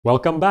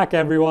Welcome back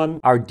everyone!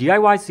 Our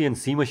DIY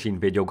CNC machine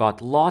video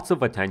got lots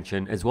of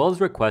attention as well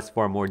as requests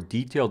for a more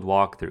detailed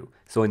walkthrough.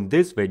 So in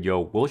this video,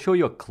 we'll show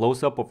you a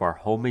close-up of our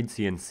homemade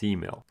CNC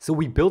mill. So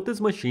we built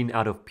this machine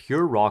out of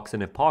pure rocks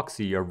and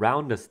epoxy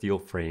around a steel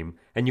frame,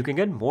 and you can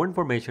get more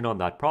information on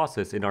that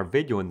process in our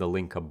video in the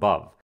link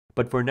above.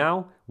 But for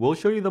now, we'll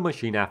show you the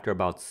machine after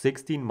about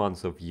 16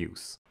 months of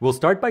use. We'll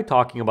start by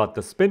talking about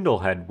the spindle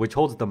head, which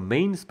holds the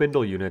main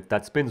spindle unit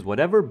that spins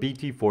whatever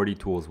BT40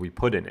 tools we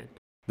put in it.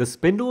 The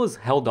spindle is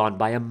held on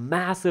by a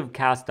massive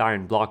cast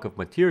iron block of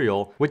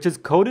material which is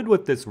coated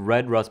with this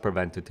red rust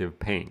preventative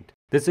paint.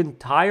 This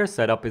entire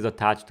setup is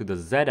attached to the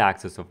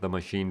Z-axis of the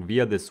machine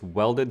via this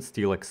welded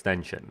steel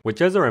extension,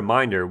 which as a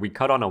reminder we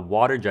cut on a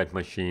water jet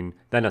machine,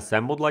 then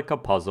assembled like a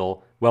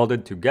puzzle,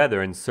 welded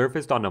together and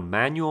surfaced on a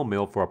manual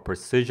mill for a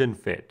precision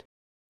fit.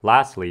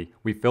 Lastly,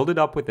 we filled it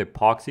up with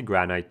epoxy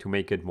granite to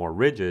make it more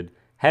rigid,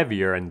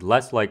 heavier and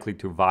less likely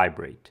to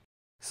vibrate.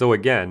 So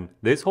again,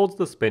 this holds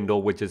the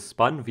spindle which is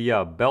spun via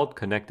a belt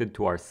connected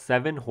to our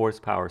 7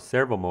 horsepower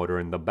servo motor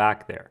in the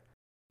back there.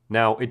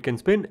 Now it can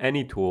spin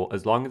any tool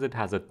as long as it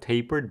has a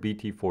tapered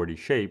BT40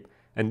 shape,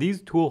 and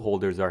these tool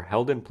holders are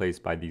held in place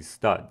by these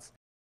studs.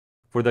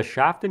 For the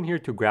shaft in here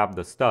to grab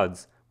the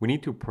studs, we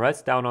need to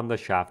press down on the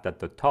shaft at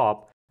the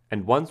top,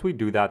 and once we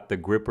do that the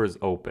grippers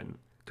open.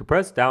 To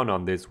press down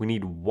on this, we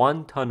need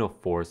 1 ton of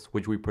force,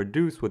 which we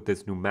produce with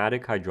this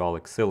pneumatic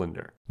hydraulic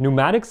cylinder.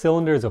 Pneumatic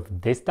cylinders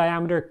of this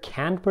diameter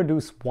can't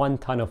produce 1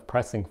 ton of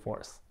pressing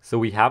force. So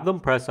we have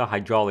them press a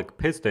hydraulic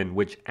piston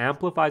which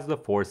amplifies the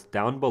force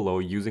down below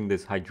using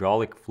this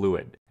hydraulic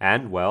fluid.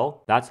 And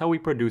well, that's how we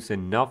produce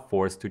enough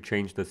force to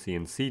change the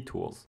CNC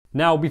tools.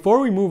 Now, before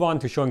we move on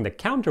to showing the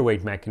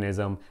counterweight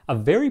mechanism, a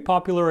very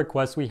popular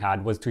request we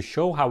had was to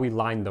show how we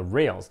line the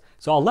rails.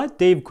 So I'll let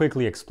Dave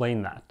quickly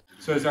explain that.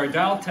 So as our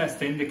dial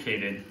test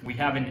indicated, we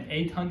have an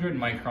 800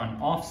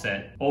 micron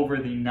offset over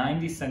the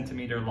 90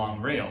 centimeter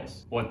long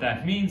rails. What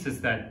that means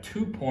is that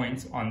 2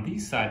 points on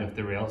this side of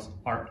the rails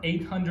are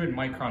 800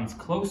 microns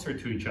closer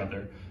to each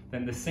other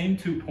than the same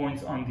 2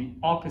 points on the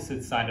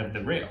opposite side of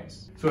the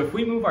rails. So if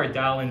we move our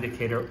dial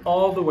indicator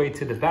all the way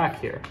to the back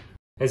here,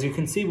 as you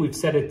can see, we've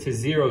set it to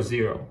 0,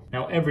 0.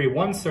 Now every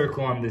 1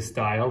 circle on this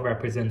dial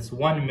represents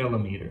 1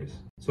 millimeters.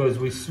 So as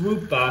we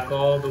swoop back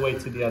all the way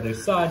to the other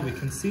side, we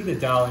can see the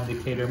dial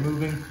indicator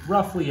moving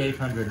roughly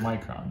 800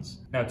 microns.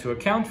 Now to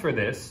account for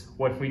this,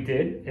 what we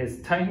did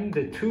is tighten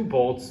the 2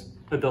 bolts,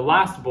 the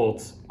last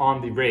bolts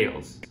on the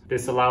rails.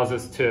 This allows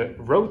us to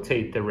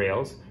rotate the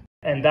rails,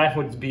 and that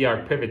would be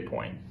our pivot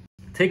point.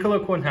 Take a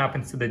look what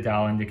happens to the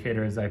dial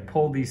indicator as I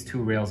pull these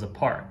 2 rails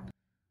apart.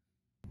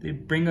 They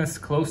bring us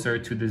closer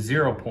to the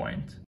 0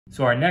 point.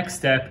 So our next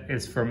step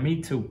is for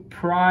me to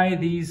pry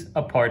these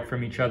apart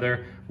from each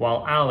other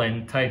while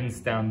Alan tightens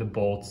down the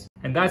bolts.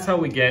 And that's how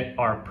we get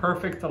our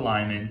perfect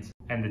alignment,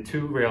 and the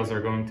 2 rails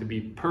are going to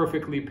be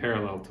perfectly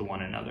parallel to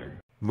one another.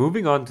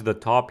 Moving on to the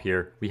top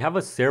here, we have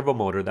a servo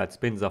motor that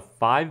spins a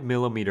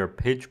 5mm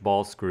pitch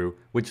ball screw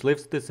which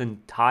lifts this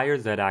entire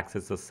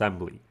Z-axis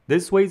assembly.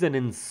 This weighs an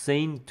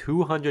insane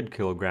 200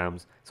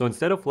 kilograms, so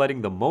instead of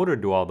letting the motor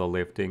do all the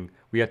lifting,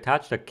 we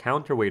attached a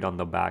counterweight on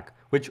the back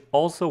which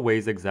also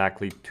weighs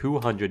exactly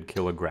 200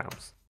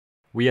 kilograms.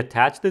 We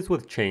attached this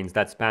with chains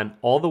that span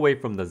all the way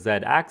from the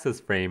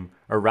Z-axis frame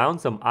around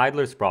some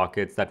idler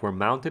sprockets that were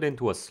mounted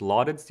into a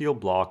slotted steel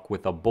block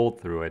with a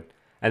bolt through it.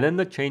 And then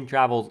the chain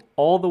travels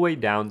all the way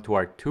down to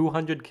our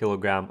 200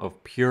 kilogram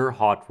of pure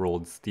hot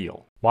rolled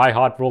steel. Why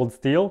hot rolled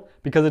steel?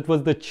 Because it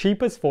was the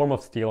cheapest form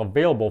of steel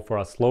available for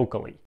us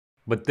locally.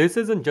 But this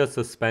isn't just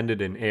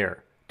suspended in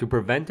air. To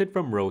prevent it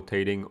from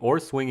rotating or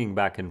swinging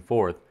back and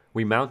forth,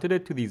 we mounted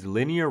it to these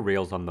linear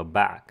rails on the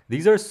back.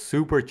 These are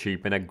super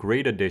cheap and a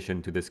great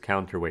addition to this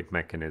counterweight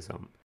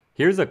mechanism.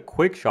 Here's a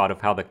quick shot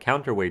of how the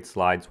counterweight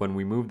slides when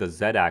we move the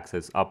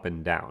Z-axis up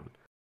and down.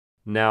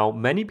 Now,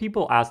 many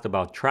people asked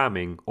about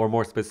tramming, or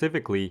more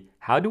specifically,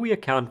 how do we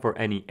account for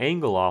any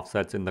angle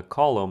offsets in the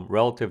column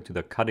relative to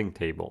the cutting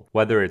table,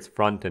 whether it's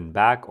front and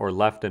back or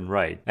left and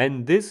right.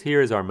 And this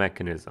here is our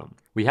mechanism.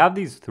 We have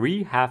these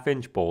 3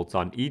 half-inch bolts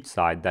on each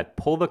side that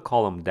pull the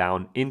column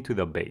down into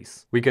the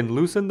base. We can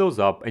loosen those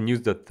up and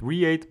use the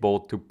 3/8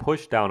 bolt to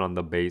push down on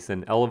the base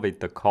and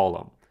elevate the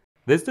column.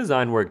 This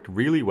design worked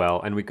really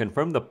well, and we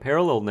confirmed the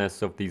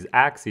parallelness of these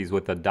axes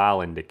with a dial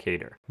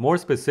indicator. More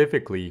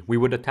specifically, we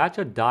would attach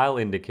a dial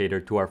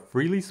indicator to our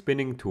freely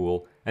spinning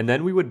tool, and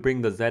then we would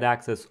bring the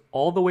Z-axis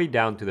all the way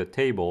down to the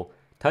table,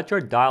 touch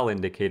our dial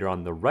indicator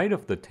on the right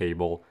of the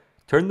table,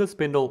 turn the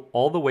spindle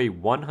all the way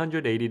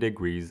 180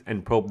 degrees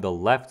and probe the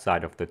left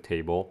side of the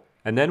table,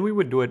 and then we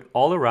would do it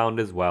all around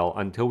as well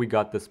until we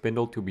got the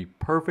spindle to be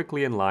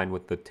perfectly in line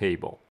with the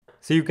table.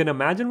 So you can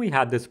imagine we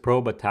had this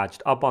probe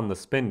attached up on the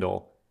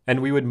spindle, and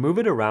we would move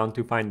it around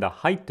to find the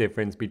height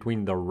difference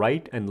between the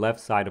right and left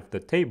side of the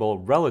table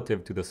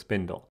relative to the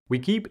spindle. We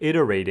keep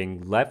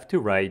iterating left to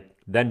right,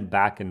 then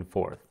back and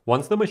forth.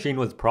 Once the machine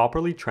was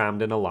properly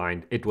trammed and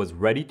aligned, it was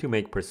ready to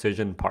make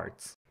precision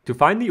parts. To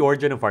find the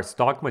origin of our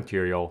stock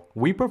material,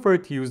 we prefer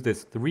to use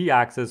this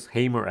 3-axis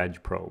hammer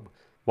edge probe.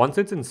 Once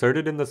it's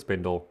inserted in the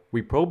spindle, we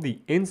probe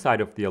the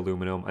inside of the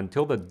aluminum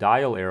until the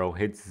dial arrow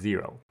hits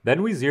 0.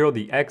 Then we zero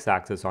the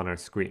x-axis on our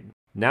screen.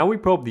 Now we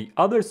probe the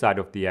other side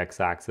of the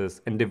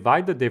x-axis and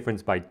divide the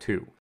difference by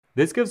 2.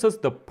 This gives us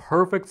the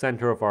perfect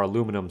center of our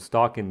aluminum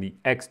stock in the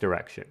x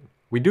direction.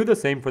 We do the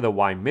same for the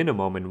y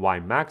minimum and y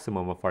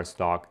maximum of our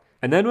stock,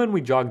 and then when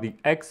we jog the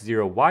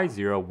x0,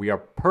 y0, we are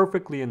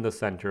perfectly in the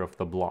center of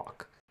the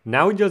block.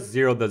 Now we just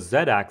zero the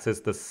z-axis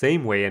the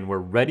same way and we're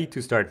ready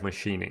to start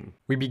machining.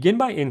 We begin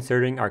by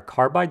inserting our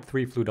carbide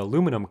 3-flute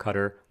aluminum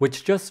cutter,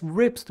 which just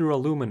rips through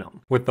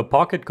aluminum. With the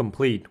pocket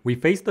complete, we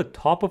face the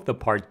top of the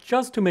part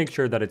just to make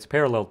sure that it's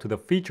parallel to the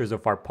features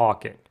of our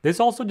pocket. This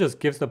also just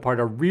gives the part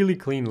a really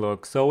clean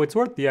look, so it's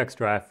worth the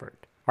extra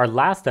effort. Our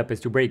last step is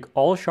to break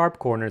all sharp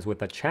corners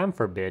with a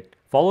chamfer bit,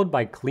 followed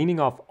by cleaning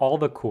off all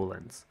the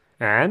coolants.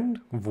 And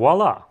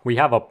voila, we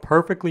have a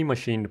perfectly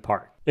machined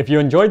part. If you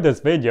enjoyed this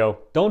video,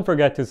 don't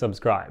forget to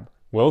subscribe.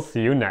 We'll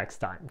see you next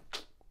time.